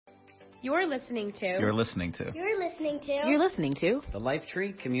You're listening to. You're listening to. You're listening to. You're listening to. The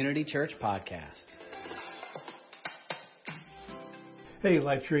Lifetree Community Church Podcast. Hey,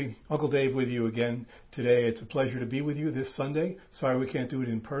 Lifetree. Uncle Dave with you again today. It's a pleasure to be with you this Sunday. Sorry we can't do it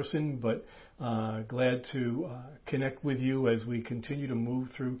in person, but glad to connect with you as we continue to move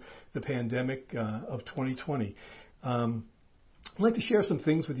through the pandemic of 2020. I'd like to share some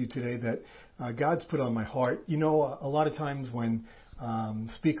things with you today that God's put on my heart. You know, a lot of times when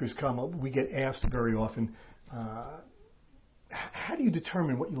speakers come up, we get asked very often, how do you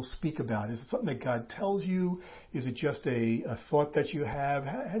determine what you'll speak about? Is it something that God tells you? Is it just a thought that you have?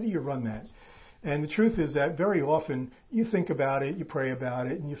 How do you run that? And the truth is that very often you think about it, you pray about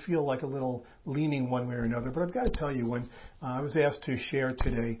it, and you feel like a little leaning one way or another. But I've got to tell you, when I was asked to share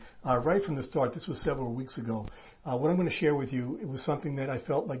today, right from the start, this was several weeks ago, what I'm going to share with you, it was something that I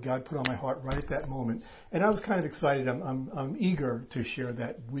felt like God put on my heart right at that moment. And I was kind of excited. I'm eager to share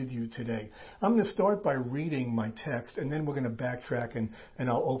that with you today. I'm going to start by reading my text, and then we're going to backtrack, and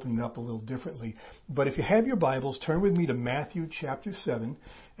I'll open it up a little differently. But if you have your Bibles, turn with me to Matthew chapter 7,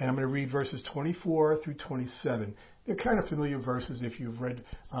 and I'm going to read verses 24 through 27. They're kind of familiar verses if you've read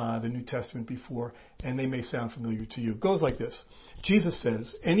the New Testament before, and they may sound familiar to you. It goes like this. Jesus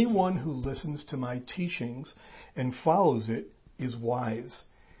says, "Anyone who listens to my teachings and follows it is wise,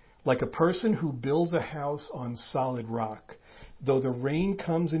 like a person who builds a house on solid rock. Though the rain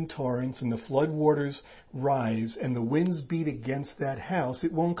comes in torrents and the flood waters rise and the winds beat against that house,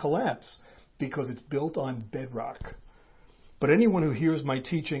 it won't collapse because it's built on bedrock. But anyone who hears my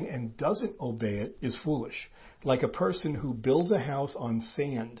teaching and doesn't obey it is foolish, like a person who builds a house on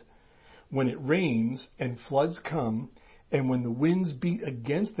sand. When it rains and floods come, and when the winds beat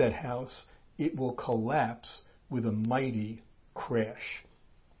against that house, it will collapse with a mighty crash."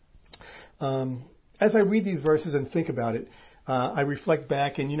 As I read these verses and think about it, I reflect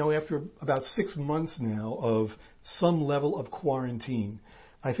back, and after about 6 months now of some level of quarantine,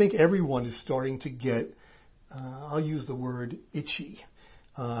 I think everyone is starting to get, I'll use the word itchy.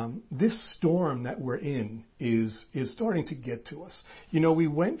 This storm that we're in is starting to get to us. We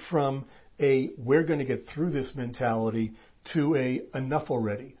went from a we're going to get through this mentality to a enough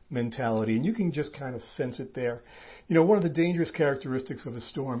already mentality, and you can just kind of sense it there. One of the dangerous characteristics of a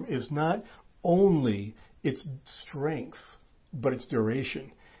storm is not only its strength, but its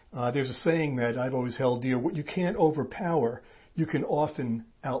duration. There's a saying that I've always held dear: what you can't overpower, you can often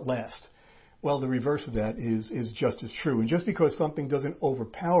outlast. Well, the reverse of that is just as true. And just because something doesn't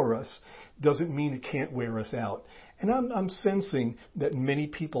overpower us doesn't mean it can't wear us out. And I'm sensing that many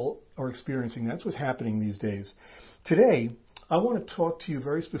people are experiencing that. That's what's happening these days. Today, I want to talk to you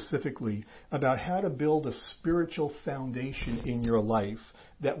very specifically about how to build a spiritual foundation in your life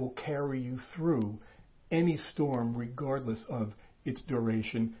that will carry you through any storm, regardless of its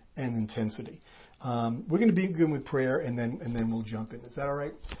duration and intensity. We're going to begin with prayer, and then we'll jump in. Is that all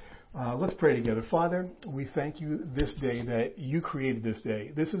right? Let's pray together. Father, we thank you this day that you created this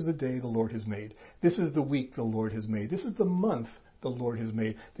day. This is the day the Lord has made. This is the week the Lord has made. This is the month the Lord has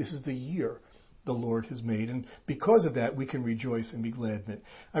made. This is the year the Lord has made. And because of that, we can rejoice and be glad in it.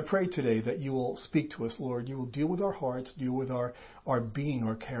 I pray today that you will speak to us, Lord. You will deal with our hearts, deal with our being,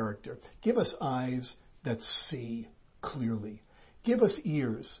 our character. Give us eyes that see clearly. Give us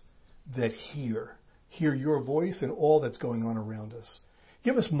ears that hear your voice and all that's going on around us.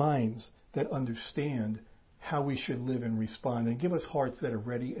 Give us minds that understand how we should live and respond, and give us hearts that are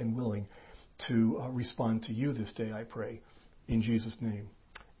ready and willing to respond to you this day, I pray. In Jesus' name,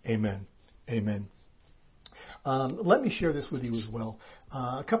 amen. Amen. Let me share this with you as well.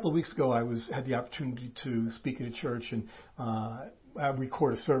 A couple of weeks ago, I had the opportunity to speak at a church and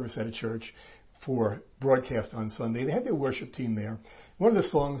record a service at a church for broadcast on Sunday. They had their worship team there. One of the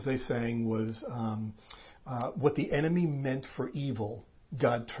songs they sang was "What the Enemy Meant for Evil,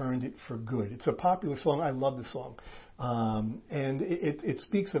 God Turned It for Good." It's a popular song. I love the song. And it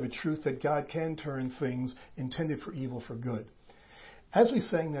speaks of a truth that God can turn things intended for evil for good. As we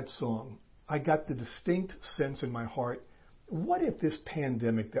sang that song, I got the distinct sense in my heart, what if this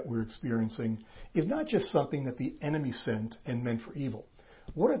pandemic that we're experiencing is not just something that the enemy sent and meant for evil?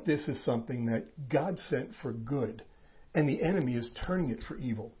 What if this is something that God sent for good and the enemy is turning it for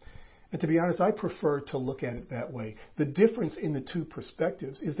evil? And to be honest, I prefer to look at it that way. The difference in the two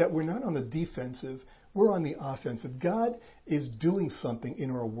perspectives is that we're not on the defensive, we're on the offensive. God is doing something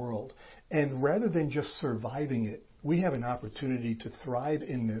in our world. And rather than just surviving it, we have an opportunity to thrive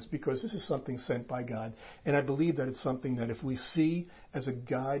in this because this is something sent by God. And I believe that it's something that if we see as a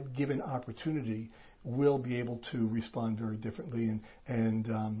God-given opportunity, we'll be able to respond very differently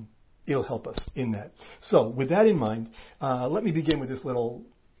and it'll help us in that. So with that in mind, let me begin with this little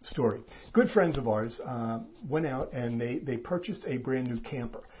story. Good friends of ours went out and they purchased a brand new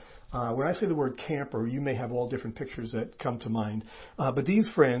camper. When I say the word camper, you may have all different pictures that come to mind. But these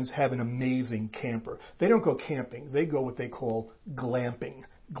friends have an amazing camper. They don't go camping. They go what they call glamping.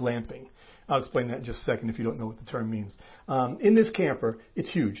 Glamping. I'll explain that in just a second if you don't know what the term means. In this camper,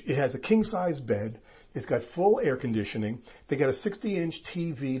 it's huge. It has a king-size bed. It's got full air conditioning. They got a 60-inch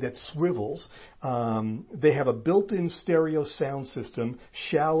TV that swivels. They have a built-in stereo sound system,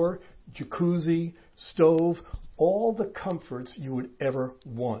 shower, jacuzzi, stove, all the comforts you would ever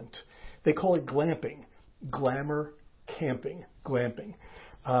want. They call it glamping. Glamour camping. Glamping.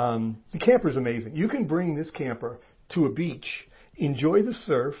 The camper is amazing. You can bring this camper to a beach, enjoy the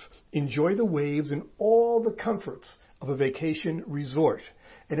surf, enjoy the waves, and all the comforts of a vacation resort.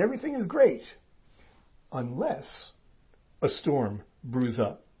 And everything is great, unless a storm brews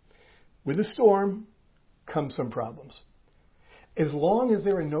up. With a storm comes some problems. As long as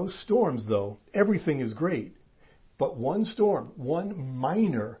there are no storms, though, everything is great. But one storm, one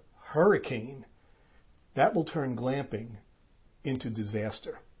minor hurricane, that will turn glamping into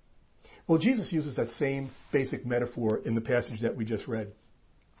disaster. Well, Jesus uses that same basic metaphor in the passage that we just read.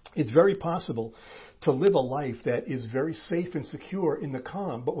 It's very possible to live a life that is very safe and secure in the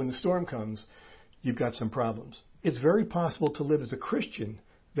calm, but when the storm comes, you've got some problems. It's very possible to live as a Christian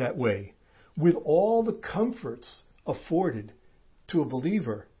that way, with all the comforts afforded to a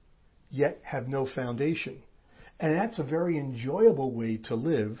believer, yet have no foundation. And that's a very enjoyable way to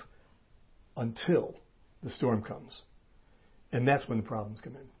live until the storm comes. And that's when the problems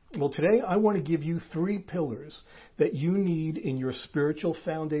come in. Well, today I want to give you 3 pillars that you need in your spiritual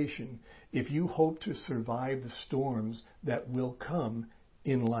foundation if you hope to survive the storms that will come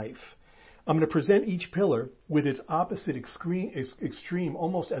in life. I'm going to present each pillar with its opposite extreme,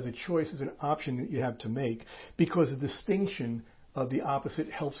 almost as a choice, as an option that you have to make, because the distinction of the opposite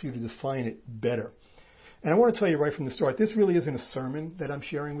helps you to define it better. And I want to tell you right from the start, this really isn't a sermon that I'm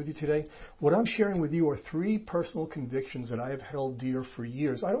sharing with you today. What I'm sharing with you are 3 personal convictions that I have held dear for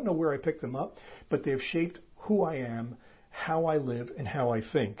years. I don't know where I picked them up, but they've shaped who I am, how I live, and how I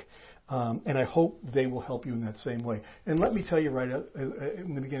think. And I hope they will help you in that same way. And let me tell you right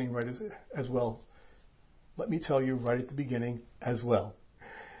in the beginning, as well. Let me tell you right at the beginning as well.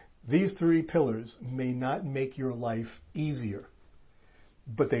 These 3 pillars may not make your life easier,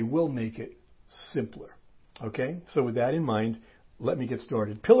 but they will make it simpler. Okay? So with that in mind, let me get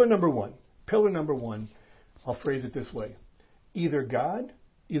started. Pillar number 1. Pillar number 1, I'll phrase it this way. Either God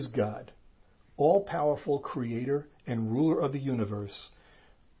is God, all-powerful creator and ruler of the universe,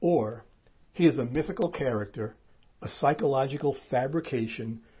 or he is a mythical character, a psychological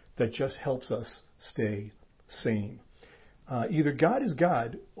fabrication that just helps us stay sane. Either God is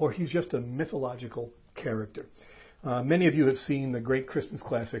God, or he's just a mythological character. Many of you have seen the great Christmas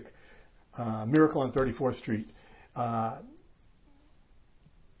classic, Miracle on 34th Street.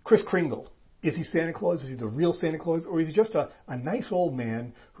 Kris Kringle. Is he Santa Claus? Is he the real Santa Claus? Or is he just a nice old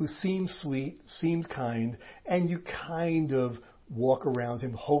man who seems sweet, seems kind, and you kind of walk around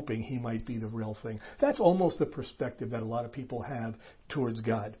him hoping he might be the real thing? That's almost the perspective that a lot of people have towards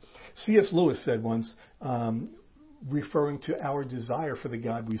God. C.S. Lewis said once, referring to our desire for the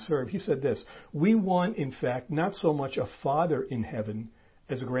God we serve, he said this: we want, in fact, not so much a father in heaven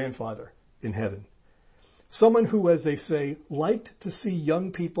as a grandfather in heaven. Someone who, as they say, liked to see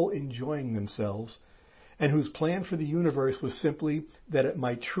young people enjoying themselves, and whose plan for the universe was simply that it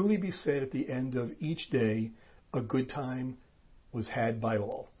might truly be said at the end of each day, a good time was had by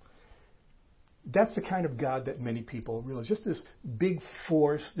all. That's the kind of God that many people realize. Just this big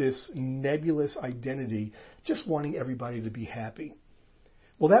force, this nebulous identity, just wanting everybody to be happy.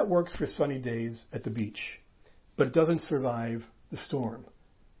 Well, that works for sunny days at the beach, but it doesn't survive the storm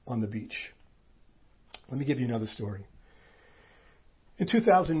on the beach. Let me give you another story. In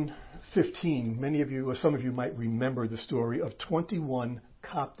 2015, many of you, or some of you, might remember the story of 21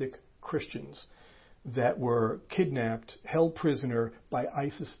 Coptic Christians that were kidnapped, held prisoner by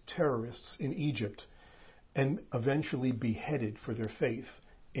ISIS terrorists in Egypt, and eventually beheaded for their faith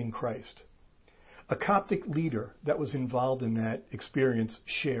in Christ. A Coptic leader that was involved in that experience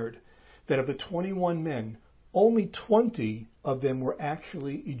shared that of the 21 men, only 20 of them were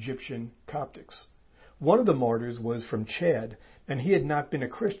actually Egyptian Coptics. One of the martyrs was from Chad, and he had not been a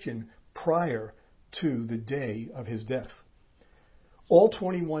Christian prior to the day of his death. All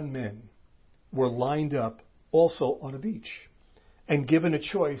 21 men were lined up also on a beach and given a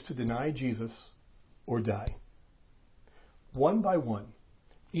choice to deny Jesus or die. One by one,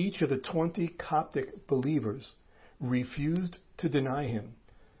 each of the 20 Coptic believers refused to deny him,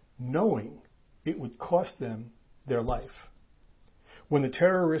 knowing it would cost them their life. When the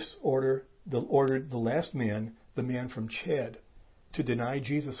terrorists ordered the last man, the man from Chad, to deny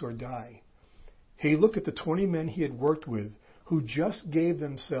Jesus or die, he looked at the 20 men he had worked with who just gave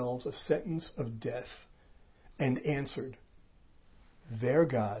themselves a sentence of death and answered, "Their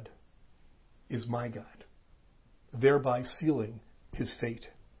God is my God," thereby sealing his fate.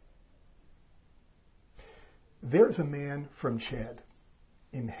 There is a man from Chad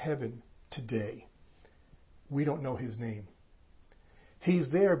in heaven today. We don't know his name.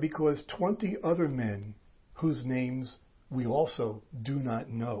 He's there because 20 other men whose names we also do not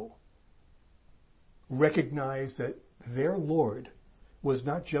know recognize that their Lord was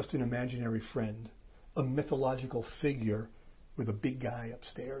not just an imaginary friend, a mythological figure with a big guy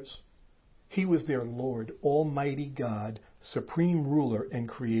upstairs. He was their Lord, Almighty God, Supreme Ruler and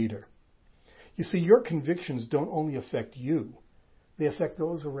Creator. You see, your convictions don't only affect you, they affect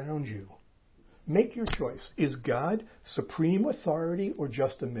those around you. Make your choice. Is God supreme authority or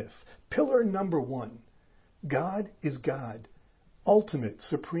just a myth? Pillar number 1, God is God, ultimate,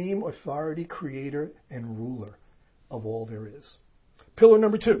 supreme authority, creator, and ruler of all there is. Pillar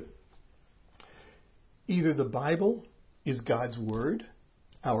number 2, either the Bible is God's word,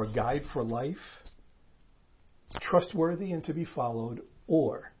 our guide for life, trustworthy and to be followed,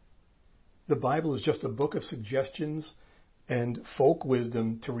 or the Bible is just a book of suggestions and folk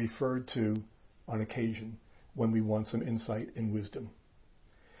wisdom to refer to on occasion when we want some insight and wisdom.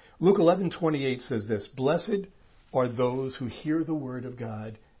 Luke 11:28 says this, "Blessed are those who hear the word of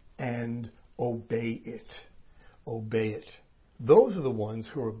God and obey it." Obey it. Those are the ones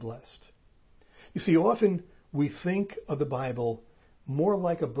who are blessed. You see, often we think of the Bible more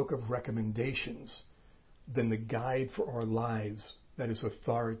like a book of recommendations than the guide for our lives that is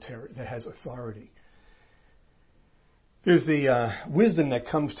authoritarian, that has authority. There's the wisdom that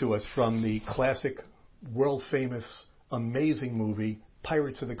comes to us from the classic, world-famous, amazing movie,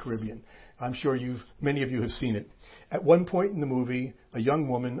 Pirates of the Caribbean. I'm sure many of you have seen it. At one point in the movie, a young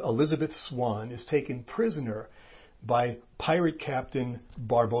woman, Elizabeth Swann, is taken prisoner by pirate captain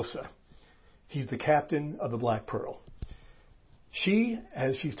Barbossa. He's the captain of the Black Pearl. She,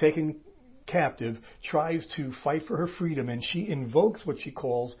 as she's taken captive, tries to fight for her freedom, and she invokes what she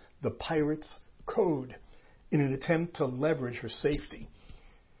calls the pirate's code in an attempt to leverage her safety.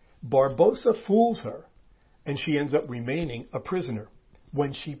 Barbossa fools her, and she ends up remaining a prisoner.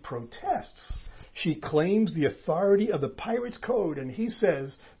 When she protests, she claims the authority of the pirate's code, and he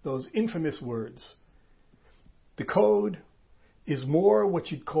says those infamous words, "The code is more what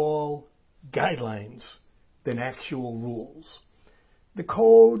you'd call guidelines than actual rules." The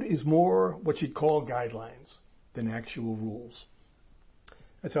code is more what you'd call guidelines than actual rules.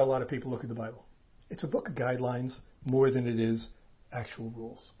 That's how a lot of people look at the Bible. It's a book of guidelines more than it is actual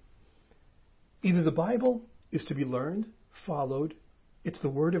rules. Either the Bible is to be learned, followed, it's the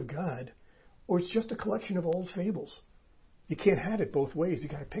Word of God, or it's just a collection of old fables. You can't have it both ways. You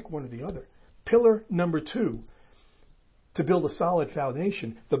got to pick one or the other. Pillar number 2, to build a solid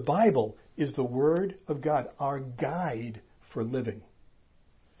foundation, the Bible is the Word of God, our guide for living.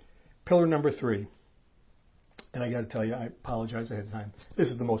 Pillar number 3, and I got to tell you, I apologize ahead of time. This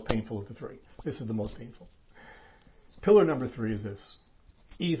is the most painful of the 3. This is the most painful. Pillar number 3 is this.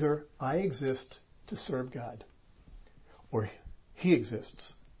 Either I exist to serve God, or He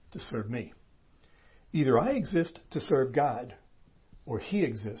exists to serve me. Either I exist to serve God, or He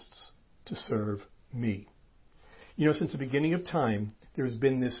exists to serve me. You know, since the beginning of time, there's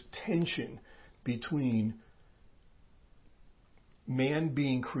been this tension between man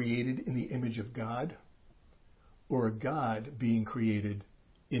being created in the image of God, or a God being created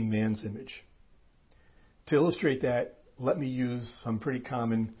in man's image. To illustrate that, let me use some pretty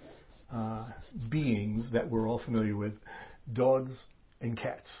common beings that we're all familiar with, dogs and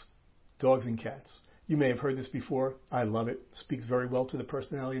cats. Dogs and cats. You may have heard this before. I love it. It speaks very well to the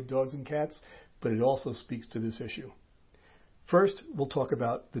personality of dogs and cats, but it also speaks to this issue. First, we'll talk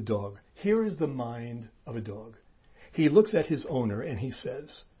about the dog. Here is the mind of a dog. He looks at his owner and he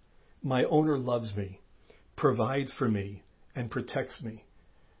says, "My owner loves me, provides for me, and protects me.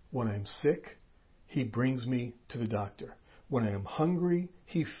 When I'm sick, he brings me to the doctor. When I am hungry,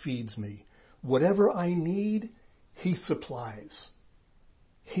 he feeds me. Whatever I need, he supplies.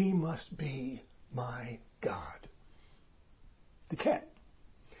 He must be my God." The cat.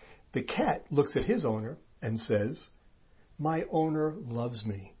 The cat looks at his owner and says, "My owner loves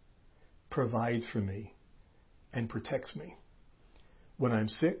me, provides for me, and protects me. When I'm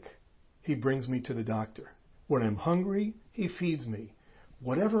sick, he brings me to the doctor. When I'm hungry, he feeds me.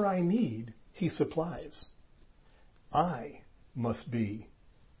 Whatever I need, he supplies. I must be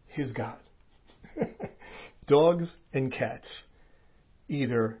his God." Dogs and cats.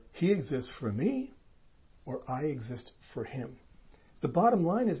 Either he exists for me or I exist for him. The bottom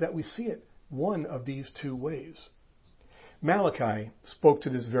line is that we see it one of these two ways. Malachi spoke to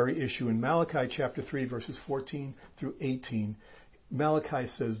this very issue in Malachi chapter 3, verses 14 through 18. Malachi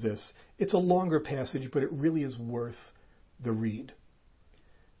says this. It's a longer passage, but it really is worth the read.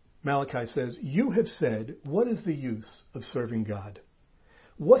 Malachi says, "You have said, what is the use of serving God?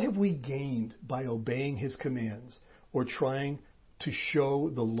 What have we gained by obeying his commands or trying to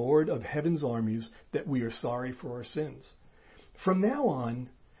show the Lord of heaven's armies that we are sorry for our sins? From now on,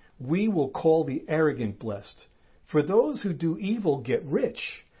 we will call the arrogant blessed. For those who do evil get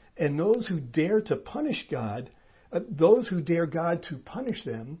rich, and those who dare to punish God, those who dare God to punish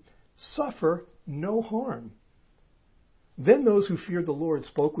them, suffer no harm." Then those who feared the Lord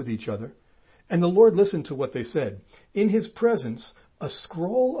spoke with each other, and the Lord listened to what they said. In his presence, a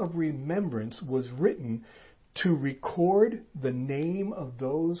scroll of remembrance was written to record the name of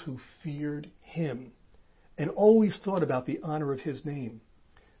those who feared him and always thought about the honor of his name.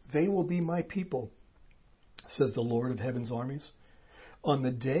 They will be my people, says the Lord of heaven's armies. On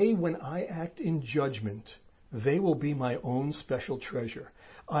the day when I act in judgment, they will be my own special treasure.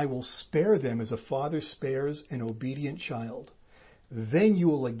 I will spare them as a father spares an obedient child. Then you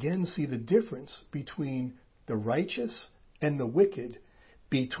will again see the difference between the righteous and the wicked,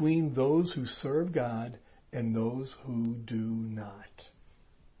 between those who serve God and those who do not.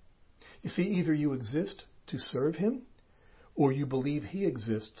 You see, either you exist to serve him, or you believe he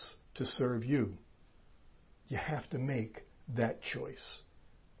exists to serve you. You have to make that choice.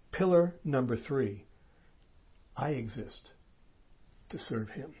 Pillar number 3, I exist to serve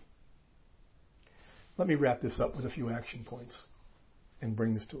him. Let me wrap this up with a few action points and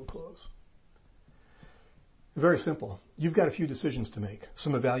bring this to a close. Very simple. You've got a few decisions to make,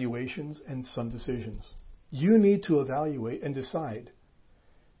 some evaluations and some decisions. You need to evaluate and decide,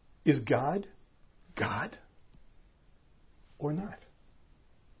 is God God or not?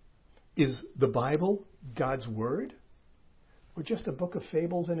 Is the Bible God's Word or just a book of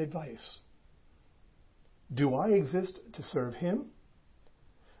fables and advice? Do I exist to serve him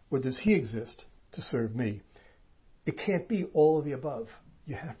or does he exist to serve me? It can't be all of the above.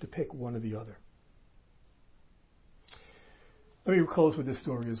 You have to pick one or the other. Let me close with this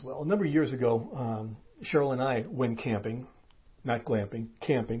story as well. A number of years ago, Cheryl and I went camping, not glamping,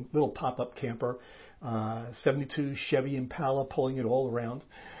 camping, little pop-up camper, 72 Chevy Impala, pulling it all around.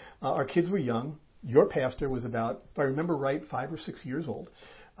 Our kids were young. Your pastor was about, if I remember right, 5 or 6 years old.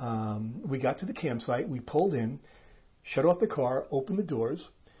 We got to the campsite. We pulled in, shut off the car, opened the doors,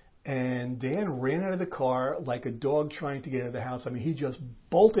 and Dan ran out of the car like a dog trying to get out of the house. I mean, he just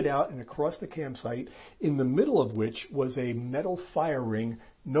bolted out and across the campsite, in the middle of which was a metal fire ring,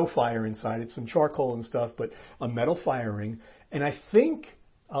 no fire inside it, some charcoal and stuff, but a metal fire ring. And I think,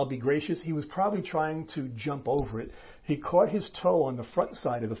 I'll be gracious, he was probably trying to jump over it. He caught his toe on the front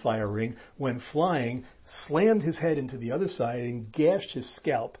side of the fire ring, went flying, slammed his head into the other side, and gashed his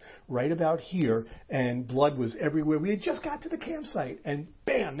scalp right about here, and blood was everywhere. We had just got to the campsite, and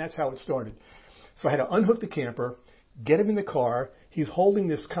bam, that's how it started. So I had to unhook the camper, get him in the car. He's holding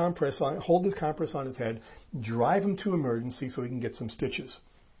this compress on his head, drive him to emergency so he can get some stitches.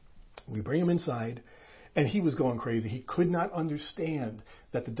 We bring him inside, and he was going crazy. He could not understand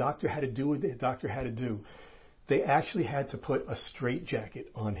that the doctor had to do what the doctor had to do. They actually had to put a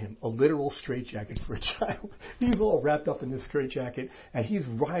straitjacket on him, a literal straitjacket for a child. He's all wrapped up in this straitjacket, and he's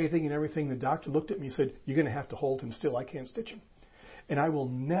writhing and everything. The doctor looked at me and said, "You're going to have to hold him still. I can't stitch him." And I will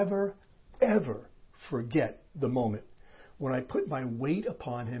never, ever forget the moment when I put my weight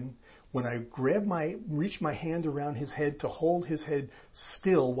upon him, when I reached my hand around his head to hold his head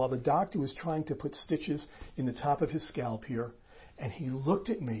still while the doctor was trying to put stitches in the top of his scalp here. And he looked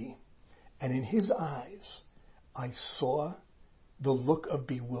at me, and in his eyes, I saw the look of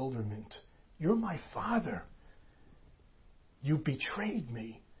bewilderment. "You're my father. You betrayed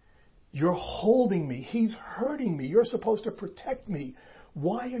me. You're holding me. He's hurting me. You're supposed to protect me.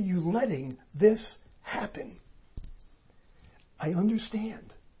 Why are you letting this happen?" I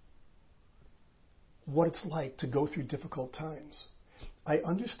understand what it's like to go through difficult times. I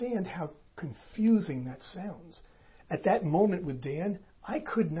understand how confusing that sounds. At that moment with Dan, I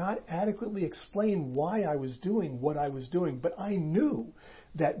could not adequately explain why I was doing what I was doing, but I knew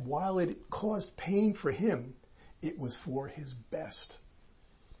that while it caused pain for him, it was for his best.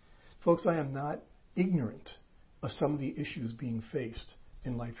 Folks, I am not ignorant of some of the issues being faced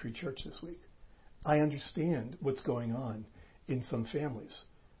in Life Tree Church this week. I understand what's going on in some families,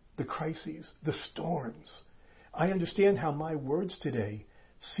 the crises, the storms. I understand how my words today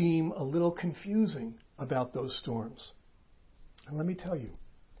seem a little confusing about those storms. And let me tell you,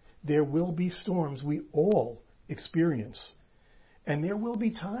 there will be storms we all experience. And there will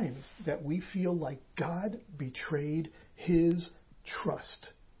be times that we feel like God betrayed his trust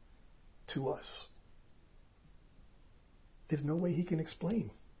to us. There's no way he can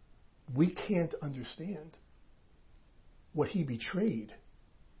explain. We can't understand. What he betrayed,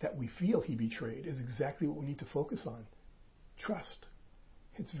 that we feel he betrayed, is exactly what we need to focus on. Trust.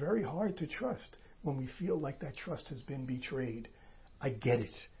 It's very hard to trust when we feel like that trust has been betrayed. I get it.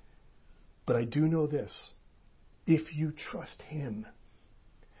 But I do know this. If you trust him,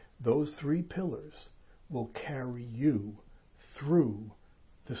 those three pillars will carry you through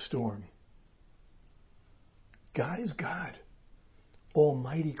the storm. God is God,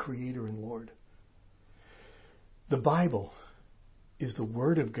 Almighty Creator and Lord. The Bible is the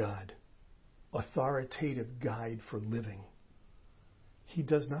Word of God, authoritative guide for living. He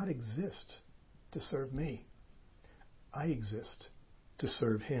does not exist to serve me. I exist to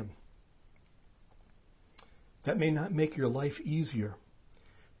serve him. That may not make your life easier,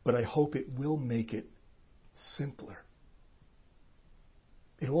 but I hope it will make it simpler.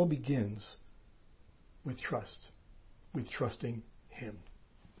 It all begins with trust, with trusting him.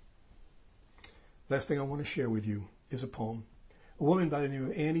 Last thing I want to share with you is a poem. A woman by the name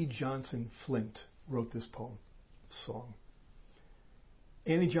of Annie Johnson Flint wrote this poem, song.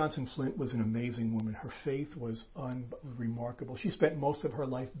 Annie Johnson Flint was an amazing woman. Her faith was remarkable. She spent most of her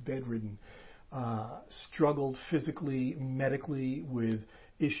life bedridden, struggled physically, medically with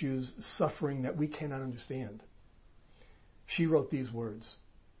issues, suffering that we cannot understand. She wrote these words,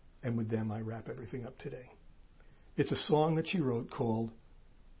 and with them I wrap everything up today. It's a song that she wrote called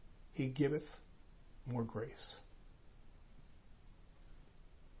He Giveth More Grace.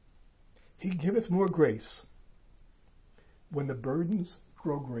 He giveth more grace when the burdens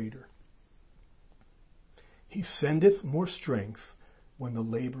grow greater. He sendeth more strength when the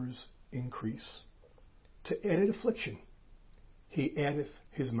labors increase. To added affliction, he addeth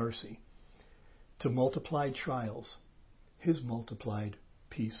his mercy. To multiplied trials, his multiplied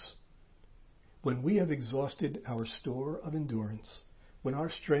peace. When we have exhausted our store of endurance, when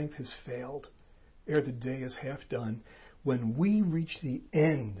our strength has failed, ere the day is half done, when we reach the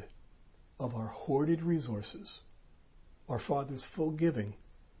end of our hoarded resources, our Father's full giving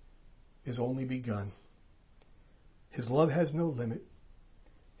is only begun. His love has no limit.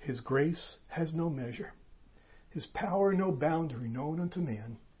 His grace has no measure. His power no boundary known unto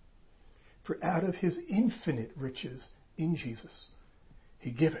man. For out of his infinite riches in Jesus, he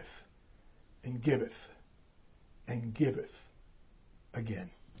giveth and giveth and giveth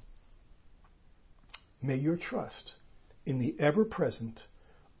again. May your trust in the ever-present,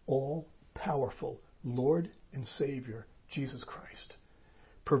 all-powerful Lord and Savior, Jesus Christ,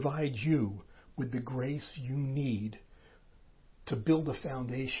 provide you with the grace you need to build a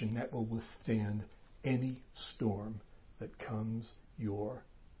foundation that will withstand any storm that comes your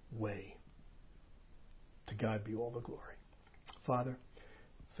way. To God be all the glory. Father,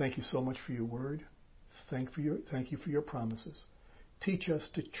 thank you so much for your word. Thank you for your promises. Teach us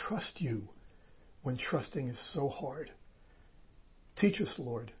to trust you when trusting is so hard. Teach us,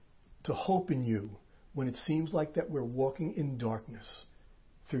 Lord, to hope in you when it seems like that we're walking in darkness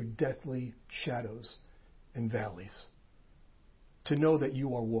through deathly shadows and valleys. To know that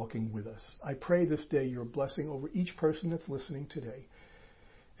you are walking with us. I pray this day your blessing over each person that's listening today.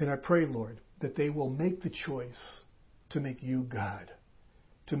 And I pray, Lord, that they will make the choice to make you God,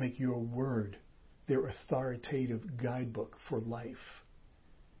 to make your word their authoritative guidebook for life,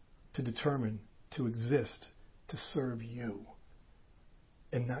 to determine to exist, to serve you,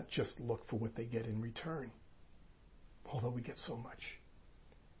 and not just look for what they get in return. Although we get so much,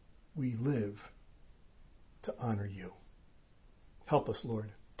 we live to honor you. Help us,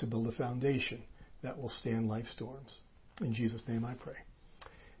 Lord, to build a foundation that will stand life storms. In Jesus' name I pray.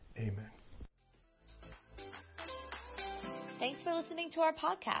 Amen. Thanks for listening to our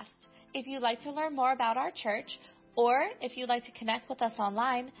podcast. If you'd like to learn more about our church, or if you'd like to connect with us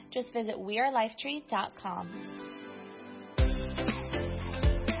online, just visit wearelifetree.com.